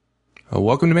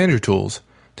Welcome to Manager Tools.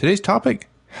 Today's topic,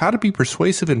 how to be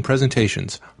persuasive in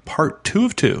presentations, part 2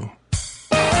 of 2.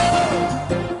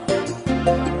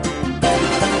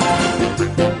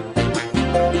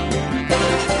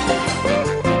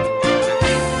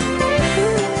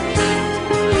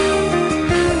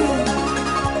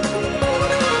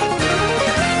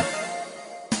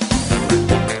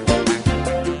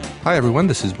 Hi everyone,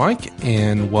 this is Mike,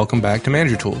 and welcome back to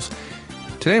Manager Tools.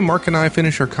 Today, Mark and I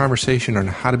finish our conversation on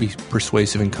how to be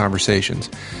persuasive in conversations.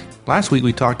 Last week,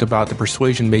 we talked about the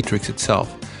persuasion matrix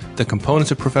itself, the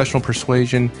components of professional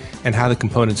persuasion, and how the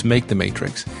components make the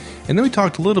matrix. And then we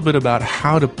talked a little bit about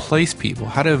how to place people,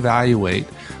 how to evaluate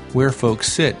where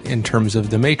folks sit in terms of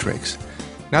the matrix.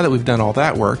 Now that we've done all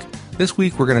that work, this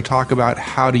week we're going to talk about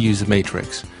how to use the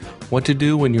matrix. What to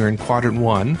do when you're in Quadrant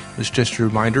 1, which just a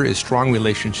reminder is strong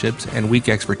relationships and weak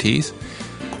expertise.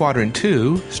 Quadrant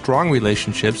 2, strong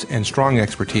relationships and strong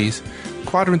expertise.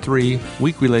 Quadrant 3,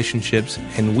 weak relationships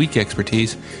and weak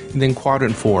expertise. And then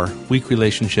Quadrant 4, weak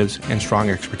relationships and strong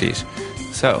expertise.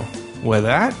 So, with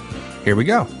that, here we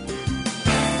go.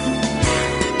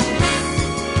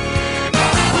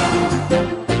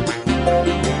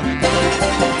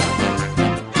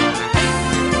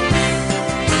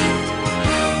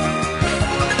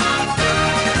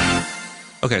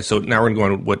 Okay, so now we're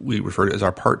going to go on what we refer to as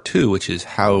our part 2, which is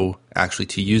how actually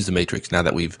to use the matrix now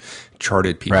that we've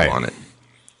charted people on it.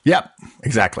 Yep,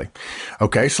 exactly.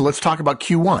 Okay, so let's talk about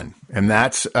Q1, and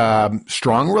that's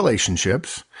strong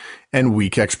relationships and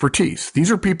weak expertise.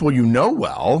 These are people you know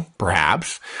well,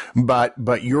 perhaps,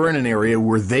 but you're in an area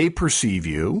where they perceive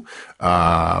you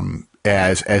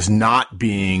as not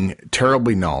being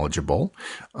terribly knowledgeable.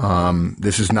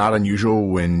 This is not unusual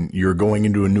when you're going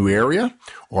into a new area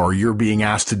or you're being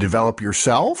asked to develop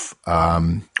yourself,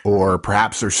 or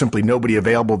perhaps there's simply nobody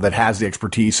available that has the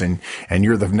expertise and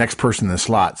you're the next person in the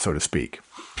slot, so to speak.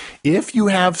 If you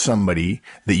have somebody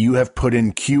that you have put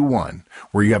in Q1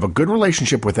 where you have a good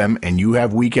relationship with them and you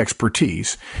have weak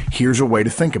expertise, here's a way to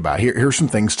think about it. Here's some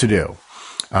things to do.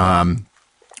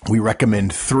 We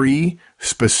recommend 3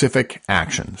 specific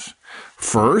actions.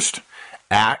 First,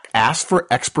 ask for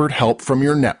expert help from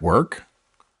your network.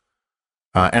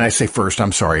 And I say first,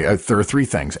 I'm sorry. There are 3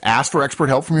 things. Ask for expert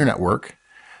help from your network.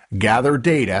 Gather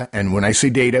data. And when I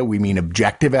say data, we mean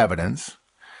objective evidence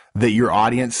that your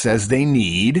audience says they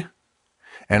need.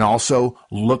 And also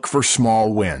look for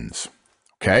small wins.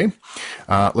 Okay?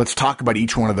 Let's talk about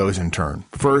each one of those in turn.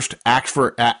 First, ask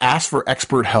for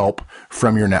expert help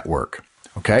from your network.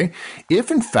 Okay? If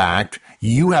in fact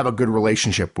you have a good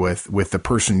relationship with the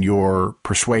person you're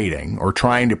persuading or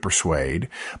trying to persuade,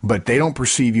 but they don't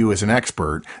perceive you as an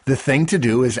expert, the thing to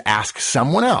do is ask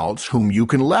someone else whom you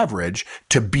can leverage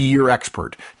to be your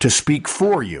expert, to speak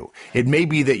for you. It may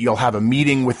be that you'll have a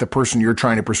meeting with the person you're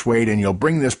trying to persuade and you'll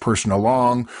bring this person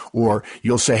along, or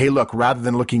you'll say, hey, look, rather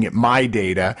than looking at my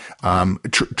data,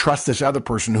 trust this other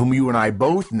person whom you and I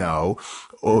both know,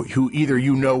 or who either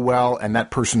you know well and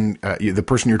that person, the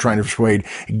person you're trying to persuade,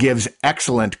 gives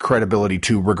excellent credibility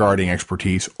to regarding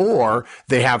expertise, or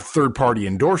they have third-party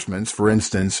endorsements. For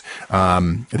instance,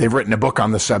 they've written a book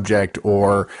on the subject,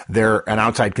 or they're an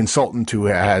outside consultant who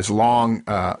has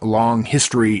long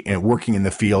history in working in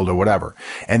the field or whatever.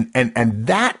 And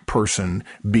that person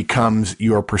becomes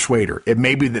your persuader. It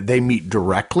may be that they meet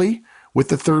directly with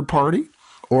the third party,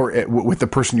 or with the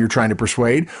person you're trying to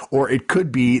persuade, or it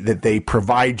could be that they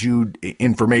provide you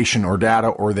information or data,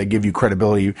 or they give you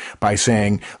credibility by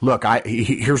saying, look,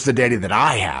 here's the data that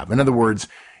I have. In other words,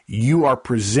 you are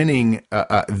presenting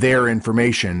their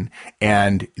information,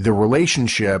 and the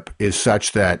relationship is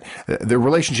such that the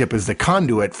relationship is the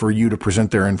conduit for you to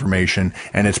present their information,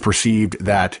 and it's perceived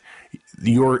that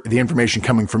the information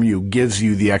coming from you gives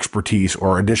you the expertise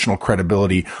or additional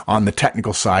credibility on the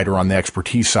technical side or on the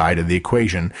expertise side of the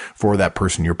equation for that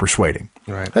person you're persuading.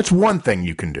 Right. That's one thing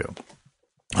you can do.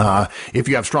 If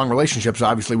you have strong relationships,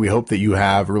 obviously we hope that you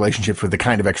have relationships with the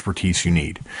kind of expertise you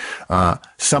need.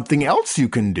 Something else you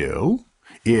can do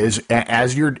is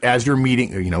as you're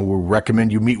meeting, we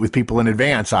recommend you meet with people in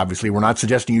advance. Obviously, we're not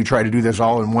suggesting you try to do this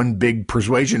all in one big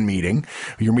persuasion meeting.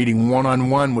 You're meeting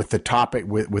one-on-one with the topic,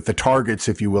 with the targets,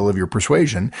 if you will, of your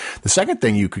persuasion. The second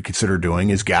thing you could consider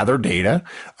doing is gather data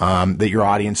that your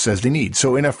audience says they need.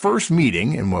 So in a first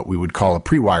meeting, in what we would call a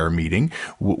pre-wire meeting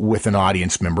with an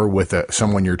audience member, with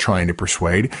someone you're trying to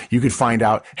persuade, you could find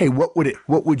out, hey, what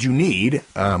would you need?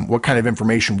 What kind of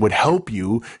information would help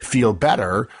you feel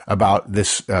better about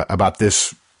this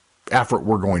effort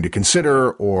we're going to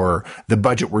consider, or the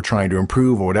budget we're trying to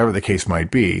improve, or whatever the case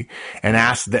might be, and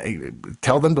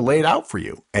tell them to lay it out for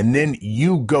you. And then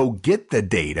you go get the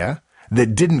data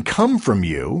that didn't come from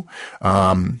you,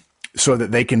 so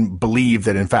that they can believe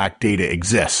that, in fact, data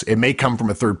exists. It may come from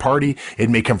a third party. It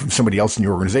may come from somebody else in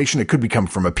your organization. It could come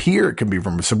from a peer. It could be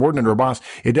from a subordinate or a boss.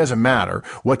 It doesn't matter.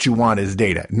 What you want is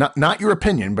data. Not your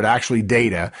opinion, but actually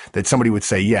data that somebody would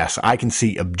say, yes, I can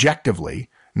see objectively,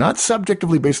 not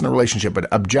subjectively based on the relationship, but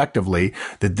objectively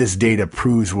that this data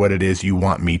proves what it is you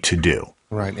want me to do.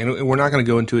 Right. And we're not going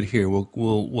to go into it here.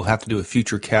 We'll have to do a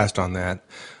future cast on that.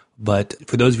 But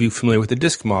for those of you familiar with the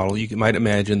DISC model, you might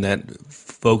imagine that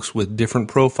folks with different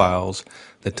profiles,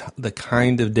 the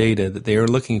kind of data that they are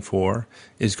looking for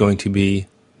is going to be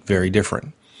very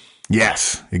different.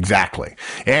 Yes, exactly.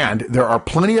 And there are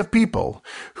plenty of people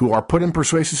who are put in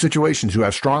persuasive situations who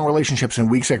have strong relationships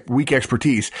and weak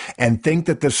expertise and think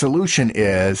that the solution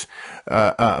is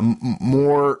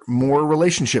more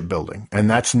relationship building. And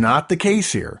that's not the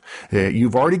case here.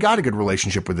 You've already got a good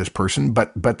relationship with this person,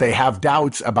 but they have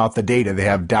doubts about the data. They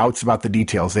have doubts about the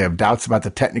details. They have doubts about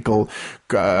the technical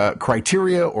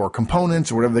criteria or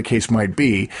components or whatever the case might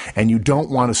be. And you don't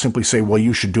want to simply say, well,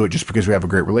 you should do it just because we have a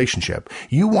great relationship.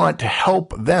 You want to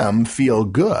help them feel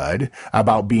good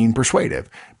about being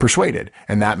persuaded.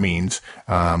 And that means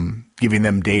giving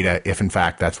them data if, in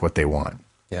fact, that's what they want.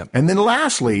 Yep. And then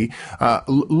lastly,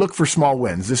 look for small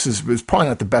wins. This is probably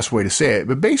not the best way to say it,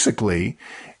 but basically,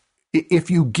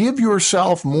 if you give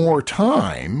yourself more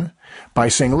time by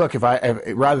saying, look,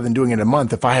 rather than doing it in a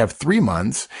month, if I have 3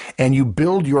 months and you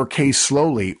build your case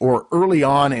slowly or early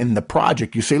on in the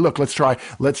project, you say, look, let's try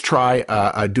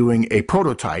doing a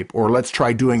prototype, or let's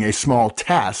try doing a small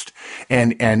test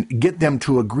and get them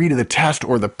to agree to the test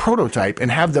or the prototype and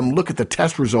have them look at the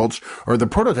test results or the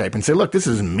prototype and say, look, this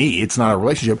isn't me. It's not a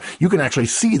relationship. You can actually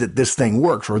see that this thing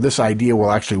works, or this idea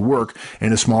will actually work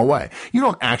in a small way. You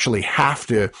don't actually have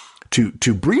to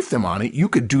brief them on it. You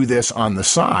could do this on the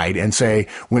side and say,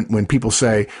 when people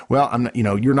say, well,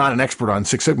 you're not an expert on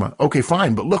Six Sigma. Okay,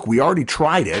 fine. But look, we already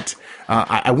tried it.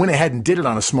 I went ahead and did it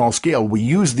on a small scale. We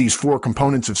used these 4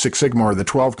 components of Six Sigma, or the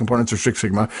 12 components of Six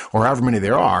Sigma, or however many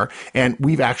there are. And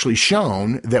we've actually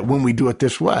shown that when we do it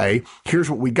this way, here's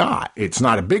what we got. It's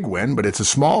not a big win, but it's a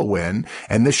small win.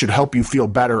 And this should help you feel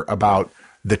better about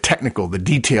the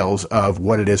details of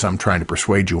what it is I'm trying to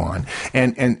persuade you on.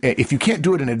 And if you can't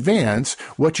do it in advance,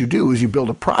 what you do is you build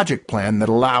a project plan that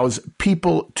allows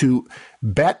people to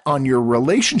bet on your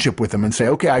relationship with them and say,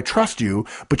 okay, I trust you,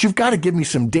 but you've got to give me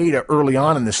some data early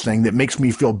on in this thing that makes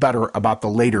me feel better about the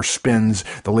later spins,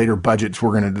 the later budgets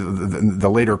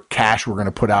the later cash we're going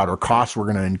to put out, or costs we're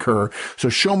going to incur. So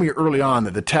show me early on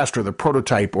that the test or the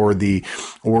prototype or the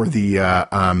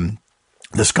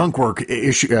skunk work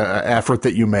effort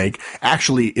that you make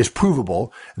actually is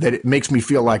provable, that it makes me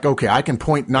feel like, okay, I can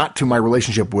point not to my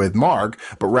relationship with Mark,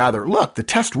 but rather, look, the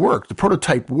test worked, the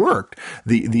prototype worked,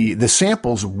 the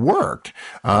samples worked.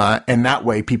 And that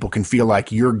way people can feel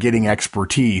like you're getting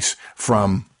expertise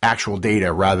from actual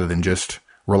data rather than just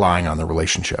relying on the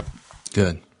relationship.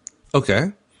 Good.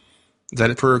 Okay. Is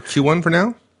that it for Q1 for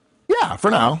now? Yeah, for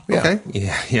now. Yeah. Okay.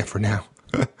 Yeah, for now.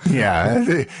 Yeah.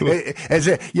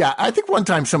 I think one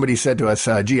time somebody said to us,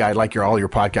 gee, I'd like all your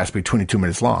podcasts be 22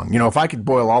 minutes long. If I could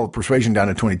boil all of persuasion down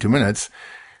to 22 minutes,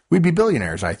 we'd be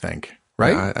billionaires, I think.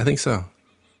 Right? Yeah, I think so.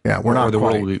 Yeah, we're not. Or the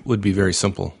quite. world would be very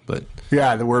simple, but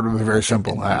yeah, the word would be very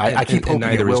simple. I keep hoping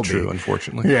neither it will is true, be.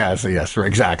 Unfortunately. Yes,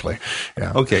 exactly.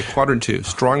 Yeah. Okay, quadrant 2: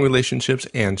 strong relationships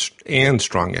and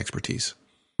strong expertise.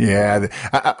 Yeah,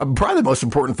 probably the most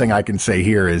important thing I can say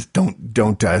here is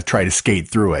don't try to skate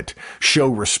through it. Show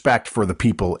respect for the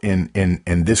people in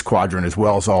this quadrant as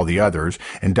well as all the others,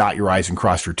 and dot your I's and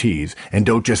cross your T's, and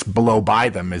don't just blow by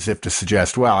them as if to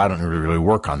suggest, well, I don't really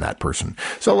work on that person.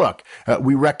 So look,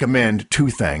 we recommend 2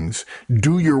 things.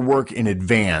 Do your work in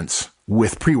advance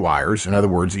with pre-wires. In other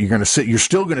words, you're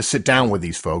still going to sit down with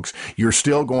these folks. You're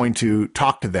still going to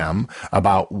talk to them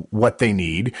about what they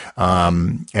need,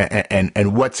 and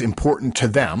what's important to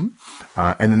them.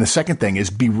 And then the second thing is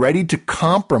be ready to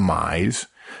compromise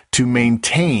to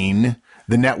maintain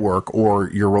the network or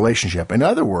your relationship. In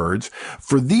other words,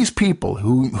 for these people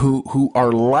who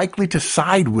are likely to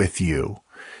side with you,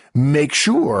 make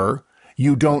sure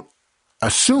you don't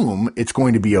assume it's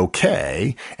going to be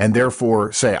okay, and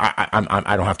therefore say,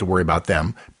 I don't have to worry about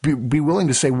them. Be willing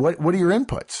to say, what are your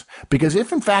inputs? Because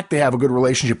if in fact they have a good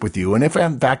relationship with you, and if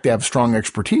in fact they have strong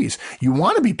expertise, you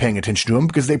want to be paying attention to them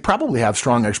because they probably have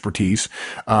strong expertise,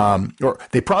 or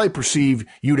they probably perceive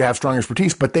you to have strong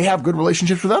expertise, but they have good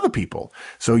relationships with other people.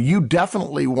 So you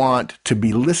definitely want to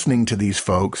be listening to these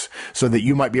folks so that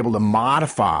you might be able to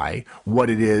modify what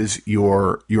it is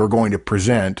you're going to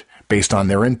present based on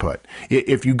their input.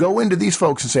 If you go into these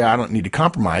folks and say, I don't need to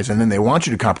compromise, and then they want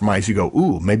you to compromise, you go,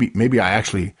 ooh, maybe I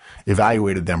actually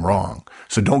evaluated them wrong.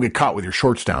 So don't get caught with your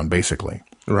shorts down, basically.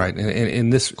 Right. And in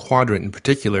this quadrant in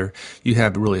particular, you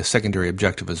have really a secondary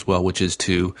objective as well, which is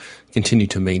to continue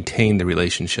to maintain the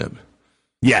relationship.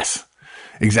 Yes.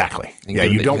 Exactly. Yeah,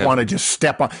 you don't want to just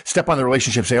step on the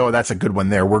relationship. Say, "Oh, that's a good one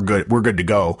there. We're good to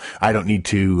go. I don't need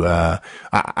to.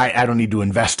 I don't need to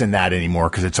invest in that anymore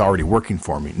because it's already working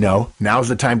for me." No, now's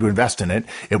the time to invest in it.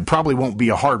 It probably won't be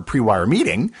a hard pre-wire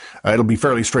meeting. It'll be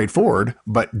fairly straightforward.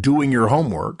 But doing your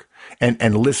homework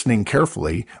and listening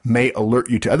carefully may alert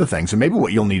you to other things. And maybe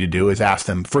what you'll need to do is ask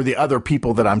them, for the other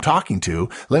people that I'm talking to,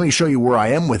 let me show you where I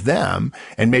am with them,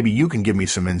 and maybe you can give me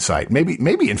some insight.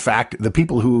 Maybe in fact, the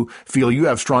people who feel you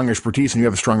have strong expertise and you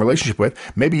have a strong relationship with,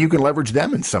 maybe you can leverage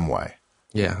them in some way.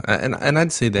 Yeah, and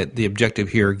I'd say that the objective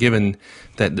here, given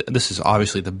that this is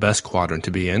obviously the best quadrant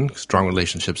to be in, strong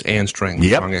relationships and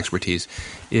strong expertise,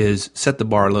 is set the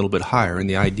bar a little bit higher. And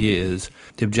the idea is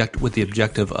with the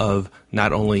objective of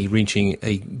not only reaching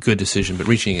a good decision, but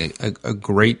reaching a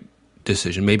great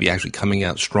decision, maybe actually coming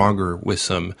out stronger with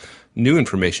some new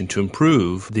information to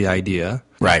improve the idea,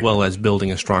 right, as well as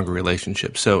building a stronger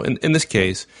relationship. So in this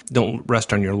case, don't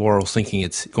rest on your laurels thinking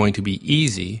it's going to be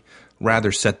easy.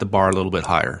 Rather set the bar a little bit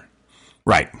higher.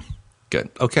 Right. Good.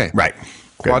 Okay. Right.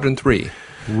 Quadrant 3,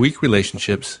 weak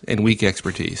relationships and weak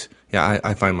expertise. Yeah,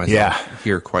 I find myself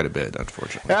here quite a bit,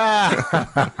 unfortunately.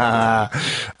 Well,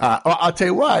 I'll tell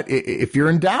you what, if you're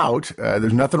in doubt,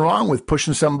 there's nothing wrong with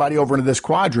pushing somebody over into this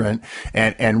quadrant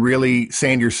and really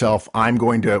saying to yourself, I'm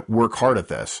going to work hard at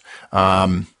this.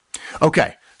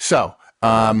 Okay. So,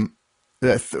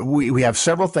 we have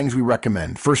several things we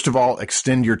recommend. First of all,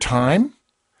 extend your time.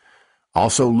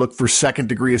 Also, look for second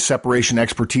degree of separation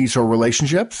expertise or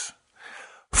relationships.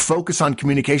 Focus on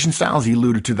communication styles. You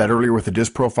alluded to that earlier with the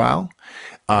DISC profile.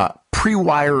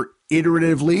 Pre-wire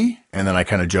iteratively. And then I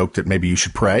kind of joked that maybe you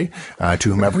should pray to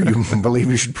whomever you believe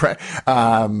you should pray.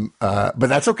 But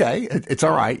that's okay. It's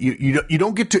all right. You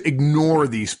don't get to ignore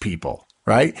these people.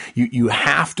 Right? You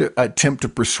have to attempt to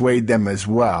persuade them as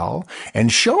well. And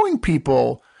showing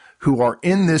people who are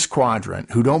in this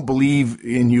quadrant, who don't believe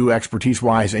in you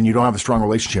expertise-wise and you don't have a strong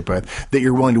relationship with, that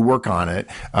you're willing to work on it,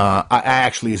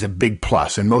 actually is a big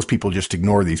plus. And most people just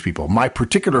ignore these people. My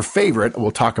particular favorite,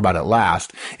 we'll talk about it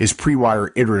last, is pre-wire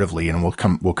iteratively, and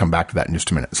we'll come back to that in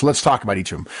just a minute. So let's talk about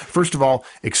each of them. First of all,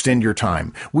 extend your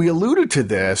time. We alluded to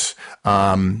this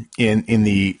in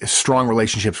the strong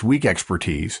relationships, weak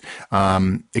expertise.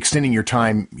 Extending your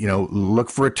time, look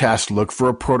for a test, look for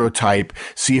a prototype,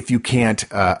 see if you can't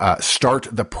start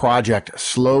the project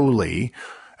slowly,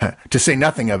 to say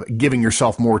nothing of giving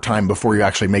yourself more time before you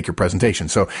actually make your presentation.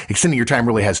 So extending your time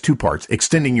really has two parts.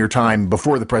 Extending your time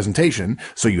before the presentation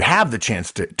so you have the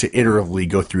chance to iteratively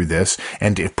go through this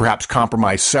and to perhaps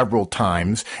compromise several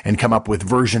times and come up with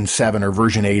version 7 or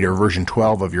version 8 or version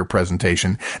 12 of your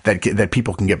presentation that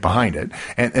people can get behind it.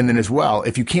 And then as well,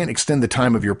 if you can't extend the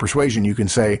time of your persuasion, you can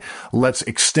say, let's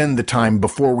extend the time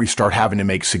before we start having to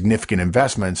make significant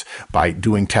investments by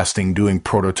doing testing, doing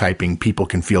prototyping. People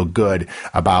can feel good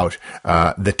about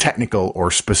the technical or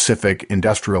specific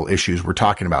industrial issues we're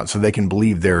talking about, so they can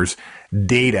believe there's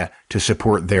data to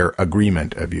support their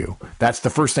agreement of you. That's the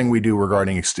first thing we do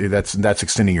regarding that's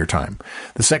extending your time.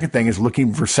 The second thing is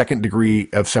looking for second degree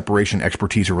of separation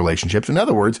expertise or relationships. In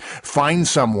other words, find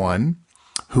someone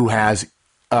who has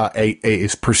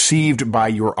is perceived by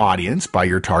your audience, by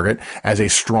your target, as a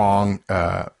strong.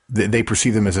 They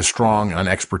perceive them as a strong on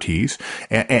expertise,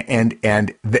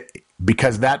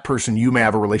 because that person you may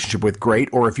have a relationship with, great.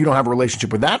 Or if you don't have a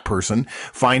relationship with that person,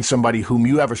 find somebody whom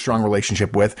you have a strong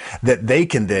relationship with that they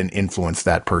can then influence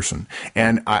that person.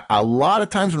 And a lot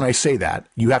of times when I say that,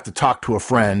 you have to talk to a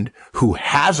friend who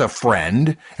has a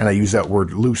friend, and I use that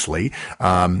word loosely,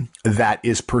 that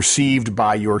is perceived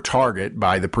by your target,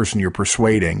 by the person you're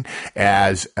persuading,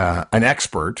 as an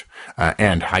expert,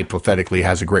 and hypothetically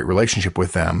has a great relationship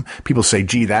with them. People say,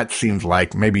 gee, that seems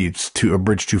like maybe it's a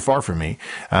bridge too far for me.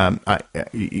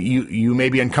 You may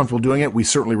be uncomfortable doing it. We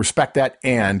certainly respect that,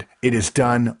 and it is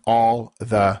done all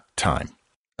the time.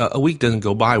 A week doesn't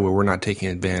go by where we're not taking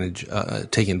advantage.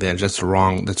 That's the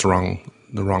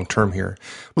wrong term here.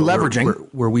 But leveraging,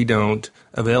 where we don't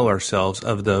avail ourselves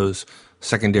of those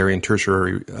secondary and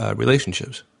tertiary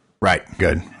relationships. Right.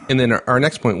 Good. And then our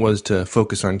next point was to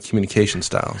focus on communication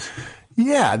styles.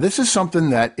 Yeah, this is something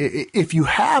that if you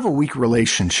have a weak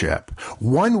relationship,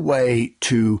 one way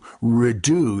to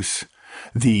reduce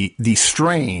the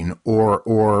strain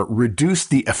or reduce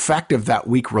the effect of that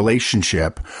weak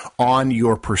relationship on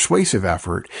your persuasive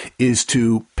effort is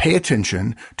to pay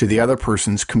attention to the other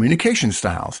person's communication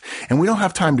styles. And we don't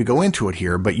have time to go into it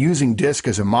here, but using DISC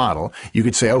as a model, you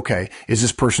could say, okay, is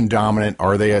this person dominant?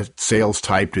 Are they a sales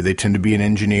type? Do they tend to be an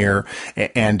engineer?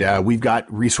 And we've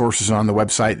got resources on the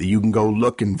website that you can go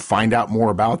look and find out more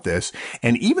about this.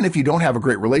 And even if you don't have a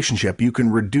great relationship, you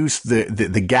can reduce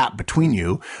the gap between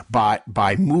you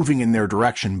by moving in their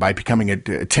direction, by becoming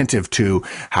attentive to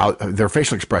how their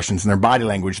facial expressions and their body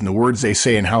language and the words they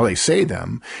say and how they say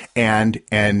them.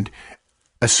 And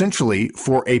essentially,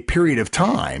 for a period of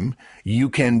time,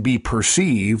 you can be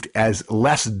perceived as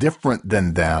less different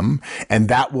than them, and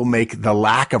that will make the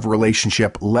lack of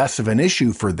relationship less of an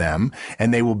issue for them,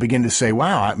 and they will begin to say,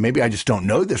 wow, maybe I just don't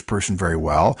know this person very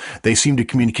well. They seem to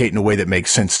communicate in a way that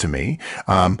makes sense to me.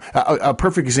 A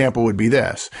perfect example would be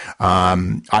this.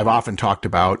 I've often talked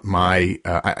about I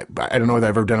don't know that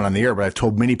I've ever done it on the air, but I've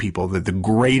told many people that the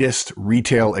greatest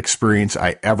retail experience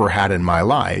I ever had in my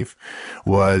life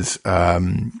was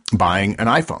buying an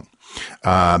iPhone.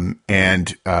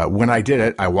 When I did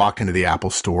it, I walked into the Apple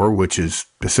store, which is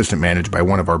assistant managed by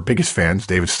one of our biggest fans,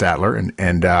 David Statler.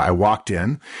 And I walked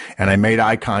in and I made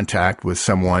eye contact with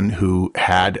someone who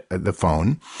had the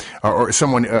phone or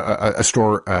someone, a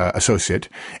store associate.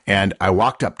 And I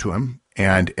walked up to him.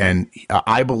 And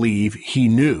I believe he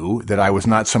knew that I was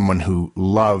not someone who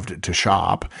loved to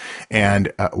shop,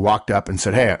 and walked up and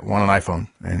said, "Hey, I want an iPhone."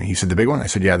 And he said, "The big one?" I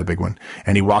said, "Yeah, the big one."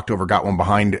 And he walked over, got one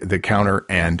behind the counter,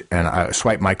 and I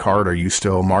swiped my card. "Are you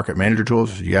still Market Manager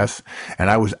Tools?" I said, "Yes." And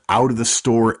I was out of the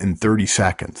store in 30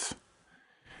 seconds.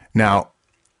 Now,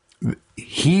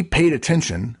 he paid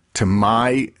attention to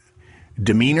my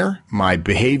demeanor, my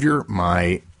behavior,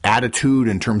 my attitude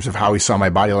in terms of how he saw my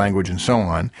body language and so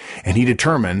on. And he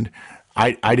determined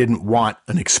I didn't want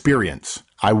an experience.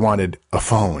 I wanted a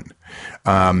phone.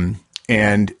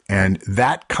 And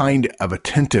that kind of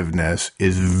attentiveness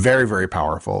is very, very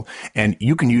powerful. And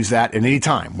you can use that at any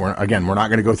time. We're not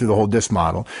going to go through the whole DISC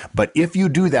model, but if you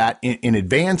do that in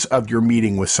advance of your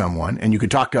meeting with someone, and you can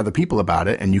talk to other people about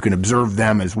it, and you can observe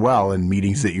them as well in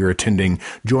meetings that you're attending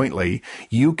jointly,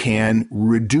 you can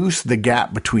reduce the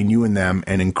gap between you and them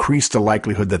and increase the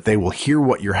likelihood that they will hear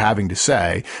what you're having to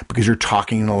say because you're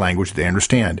talking in a language they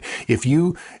understand. If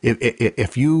you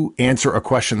answer a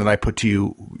question that I put to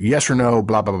you, yes or no,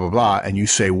 blah, blah, blah, blah, and you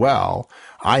say, well,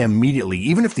 I immediately,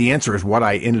 even if the answer is what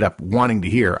I ended up wanting to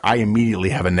hear, I immediately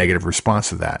have a negative response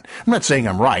to that. I'm not saying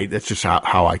I'm right. That's just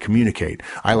how I communicate.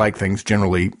 I like things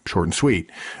generally short and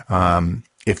sweet.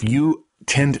 If you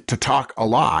tend to talk a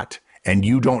lot and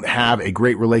you don't have a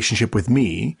great relationship with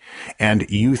me, and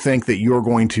you think that you're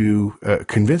going to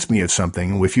convince me of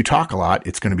something, if you talk a lot,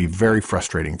 it's going to be very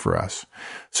frustrating for us.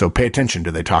 So pay attention.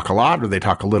 Do they talk a lot or do they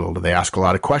talk a little? Do they ask a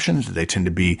lot of questions? Do they tend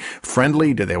to be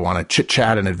friendly? Do they want to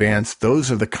chit-chat in advance?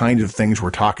 Those are the kinds of things we're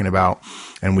talking about,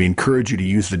 and we encourage you to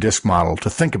use the DISC model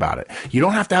to think about it. You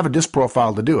don't have to have a DISC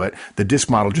profile to do it. The DISC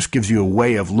model just gives you a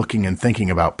way of looking and thinking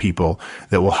about people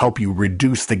that will help you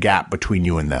reduce the gap between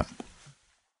you and them.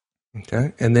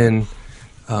 Okay. And then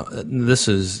this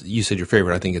is, you said your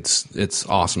favorite. I think it's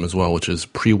awesome as well, which is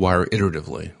pre-wire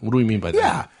iteratively. What do we mean by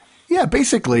that? Yeah,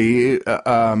 basically,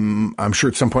 I'm sure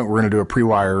at some point we're going to do a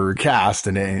pre-wire cast,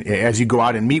 and as you go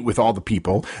out and meet with all the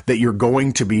people that you're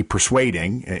going to be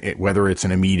persuading, whether it's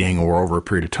in a meeting or over a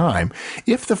period of time,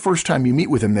 if the first time you meet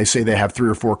with them, they say they have 3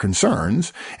 or 4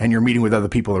 concerns, and you're meeting with other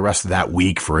people the rest of that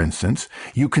week, for instance,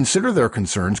 you consider their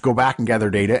concerns, go back and gather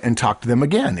data, and talk to them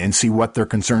again and see what their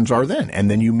concerns are then,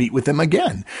 and then you meet with them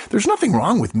again. There's nothing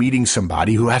wrong with meeting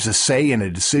somebody who has a say in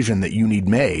a decision that you need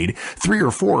made 3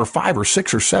 or 4 or 5 or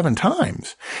 6 or 7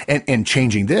 times, and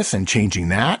changing this and changing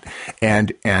that.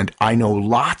 And I know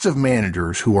lots of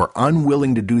managers who are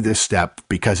unwilling to do this step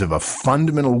because of a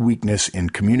fundamental weakness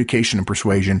in communication and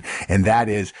persuasion. And that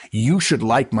is, you should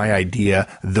like my idea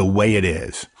the way it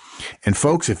is. And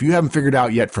folks, if you haven't figured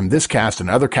out yet from this cast and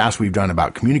other casts we've done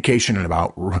about communication and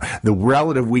about the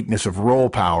relative weakness of role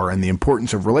power and the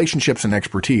importance of relationships and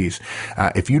expertise,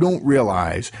 if you don't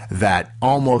realize that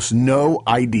almost no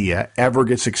idea ever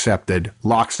gets accepted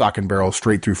lock, stock, and barrel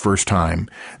straight through first time,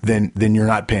 then you're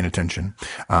not paying attention.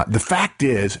 The fact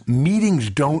is, meetings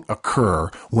don't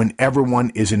occur when everyone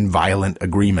is in violent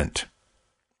agreement.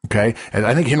 Okay. And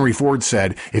I think Henry Ford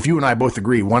said, if you and I both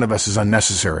agree, one of us is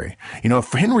unnecessary. You know, if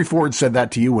Henry Ford said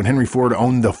that to you when Henry Ford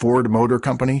owned the Ford Motor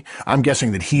Company, I'm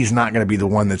guessing that he's not going to be the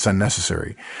one that's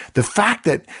unnecessary. The fact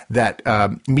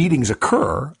that meetings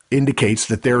occur indicates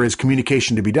that there is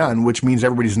communication to be done, which means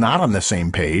everybody's not on the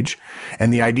same page.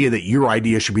 And the idea that your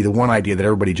idea should be the one idea that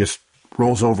everybody just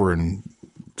rolls over and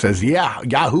says, yeah,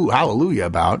 yahoo, hallelujah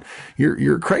about,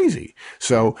 you're crazy.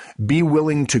 So be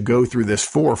willing to go through this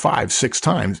 4, 5, 6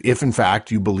 times if in fact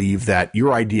you believe that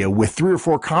your idea with 3 or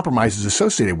 4 compromises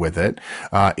associated with it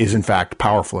is in fact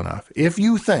powerful enough. If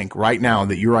you think right now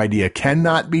that your idea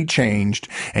cannot be changed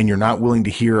and you're not willing to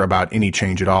hear about any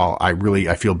change at all, I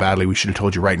feel badly. We should have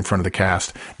told you right in front of the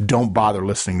cast. Don't bother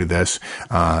listening to this.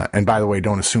 And by the way,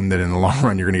 don't assume that in the long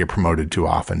run you're going to get promoted too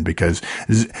often, because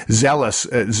zealots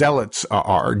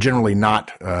are generally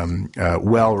not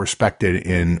well respected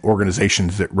in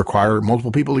organizations that require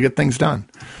multiple people to get things done.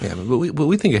 Yeah, but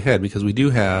we think ahead, because we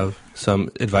do have some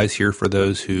advice here for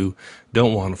those who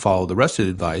don't want to follow the rest of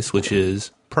the advice, which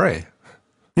is pray.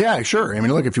 Yeah, sure. I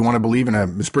mean, look, if you want to believe in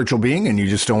a spiritual being and you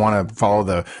just don't want to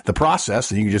follow the process,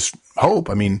 then you can just hope.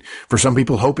 I mean, for some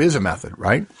people, hope is a method,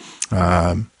 right?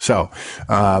 And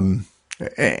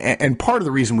part of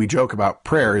the reason we joke about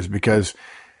prayer is because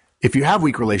if you have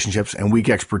weak relationships and weak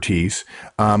expertise,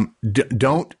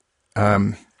 don't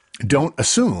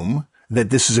assume that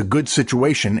this is a good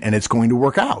situation and it's going to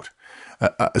work out.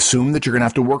 Assume that you're going to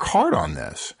have to work hard on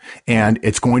this, and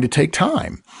it's going to take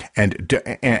time.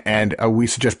 And we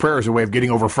suggest prayer as a way of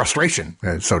getting over frustration,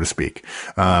 so to speak.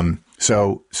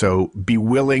 So be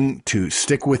willing to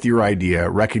stick with your idea,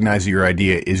 recognize that your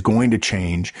idea is going to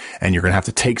change, and you're going to have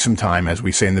to take some time, as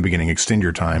we say in the beginning, extend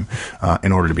your time,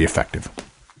 in order to be effective.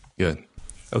 Good.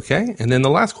 Okay. And then the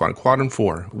last quadrant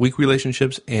 4, weak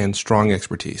relationships and strong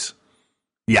expertise.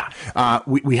 Yeah.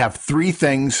 We have 3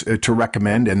 things to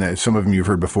recommend, and some of them you've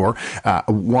heard before.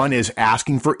 One is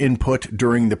asking for input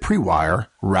during the pre-wire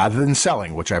rather than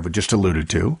selling, which I've just alluded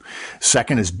to.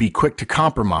 Second is be quick to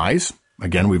compromise.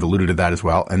 Again, we've alluded to that as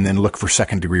well. And then look for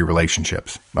second-degree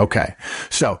relationships. Okay.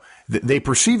 So they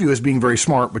perceive you as being very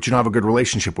smart, but you don't have a good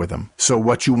relationship with them. So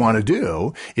what you want to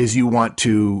do is you want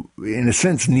to, in a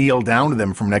sense, kneel down to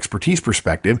them from an expertise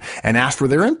perspective and ask for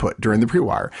their input during the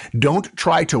pre-wire. Don't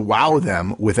try to wow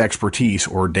them with expertise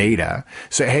or data.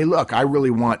 Say, hey, look, I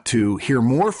really want to hear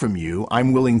more from you.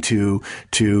 I'm willing to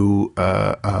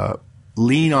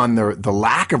lean on the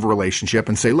lack of relationship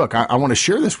and say, look, I want to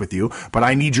share this with you, but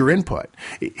I need your input.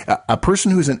 A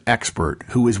person who's an expert,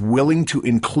 who is willing to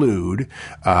include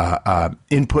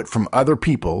input from other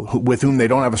people with whom they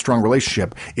don't have a strong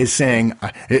relationship,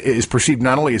 is perceived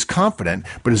not only as confident,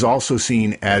 but is also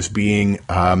seen as being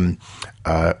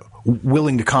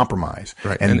willing to compromise.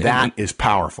 Right. And that is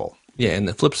powerful. Yeah, and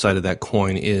the flip side of that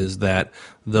coin is that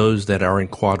those that are in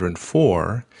quadrant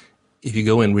 4, if you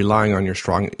go in relying on your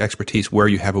strong expertise where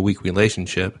you have a weak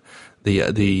relationship,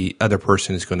 the other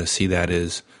person is going to see that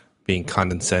as being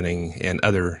condescending and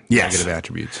other negative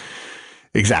attributes.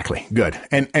 Exactly. Good.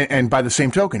 And by the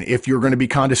same token, if you're going to be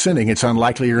condescending, it's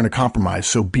unlikely you're going to compromise.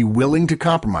 So be willing to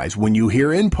compromise. When you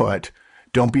hear input,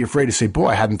 don't be afraid to say, boy,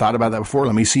 I hadn't thought about that before.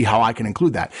 Let me see how I can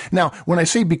include that. Now, when I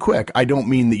say be quick, I don't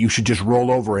mean that you should just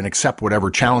roll over and accept whatever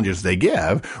challenges they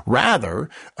give. Rather,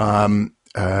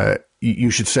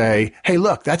 you should say, hey,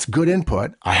 look, that's good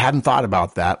input. I hadn't thought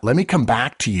about that. Let me come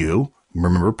back to you.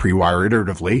 Remember, pre-wire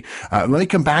iteratively. Let me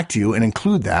come back to you and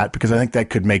include that, because I think that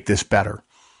could make this better.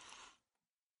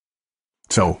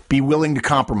 So be willing to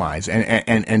compromise,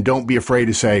 and don't be afraid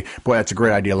to say, boy, that's a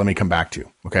great idea. Let me come back to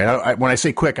you. Okay. When I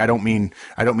say quick, I don't mean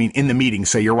in the meeting,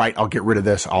 say, you're right. I'll get rid of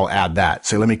this. I'll add that.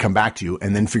 Say, let me come back to you,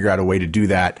 and then figure out a way to do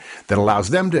that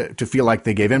allows them to feel like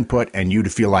they gave input, and you to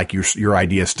feel like your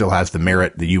idea still has the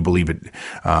merit that you believe it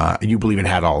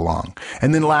had all along.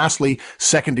 And then lastly,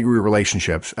 second degree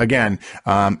relationships. Again,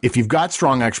 if you've got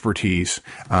strong expertise,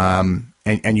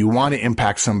 and you want to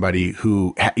impact somebody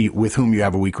with whom you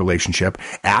have a weak relationship,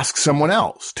 ask someone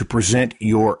else to present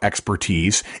your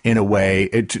expertise in a way.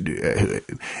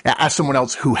 Ask someone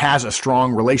else who has a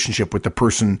strong relationship with the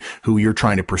person who you're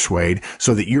trying to persuade,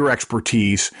 so that your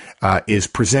expertise is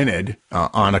presented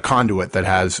on a conduit that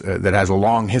has a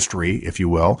long history, if you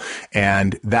will,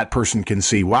 and that person can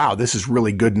see, wow, this is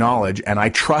really good knowledge, and I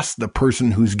trust the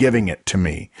person who's giving it to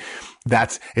me.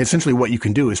 That's essentially what you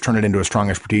can do, is turn it into a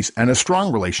strong expertise and a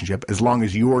strong relationship, as long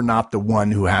as you're not the one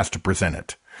who has to present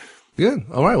it. Good.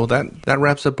 All right. Well, that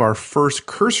wraps up our first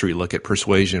cursory look at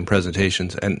persuasion and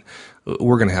presentations, and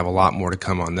we're going to have a lot more to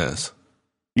come on this.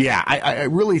 Yeah, I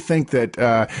really think that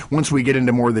once we get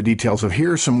into more of the details of,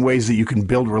 here are some ways that you can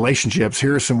build relationships,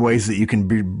 here are some ways that you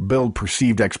can build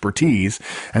perceived expertise,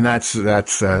 and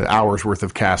that's hours worth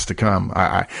of cast to come.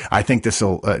 I think this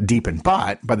will deepen,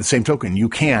 but by the same token, you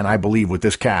can, I believe, with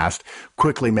this cast,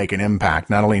 quickly make an impact,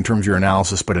 not only in terms of your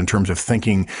analysis, but in terms of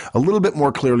thinking a little bit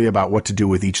more clearly about what to do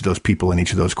with each of those people in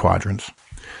each of those quadrants.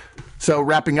 So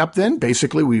wrapping up then,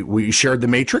 basically we shared the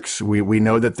matrix. We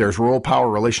know that there's role power,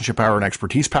 relationship power, and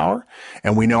expertise power.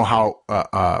 And we know how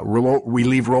we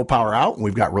leave role power out. And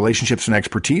we've got relationships and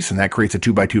expertise, and that creates a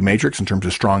 2x2 matrix in terms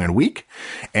of strong and weak.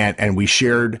 And we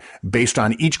shared based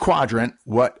on each quadrant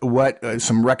what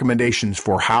some recommendations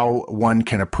for how one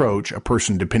can approach a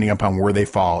person depending upon where they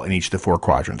fall in each of the 4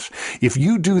 quadrants. If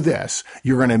you do this,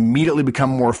 you're going to immediately become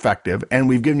more effective. And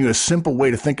we've given you a simple way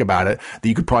to think about it that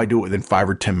you could probably do it within 5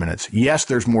 or 10 minutes. Yes,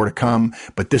 there's more to come,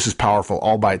 but this is powerful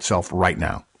all by itself right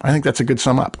now. I think that's a good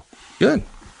sum up. Good.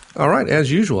 All right.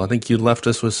 As usual, I think you left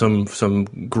us with some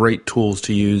great tools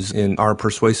to use in our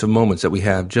persuasive moments that we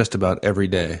have just about every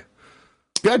day.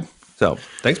 Good. So,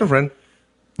 thanks, my friend.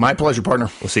 My pleasure, partner.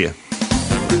 We'll see you.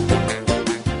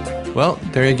 Well,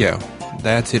 there you go.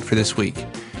 That's it for this week.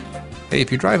 Hey,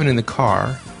 if you're driving in the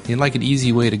car, you'd like an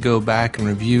easy way to go back and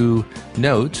review the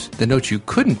notes you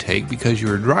couldn't take because you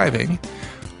were driving,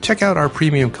 check out our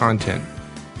premium content.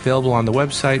 Available on the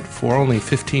website for only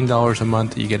 $15 a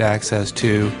month. You get access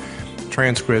to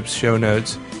transcripts, show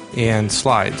notes, and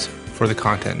slides for the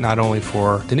content, not only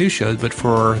for the new shows, but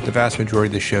for the vast majority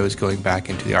of the shows going back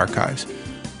into the archives.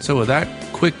 So with that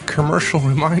quick commercial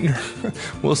reminder,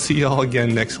 we'll see you all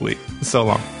again next week. So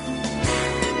long.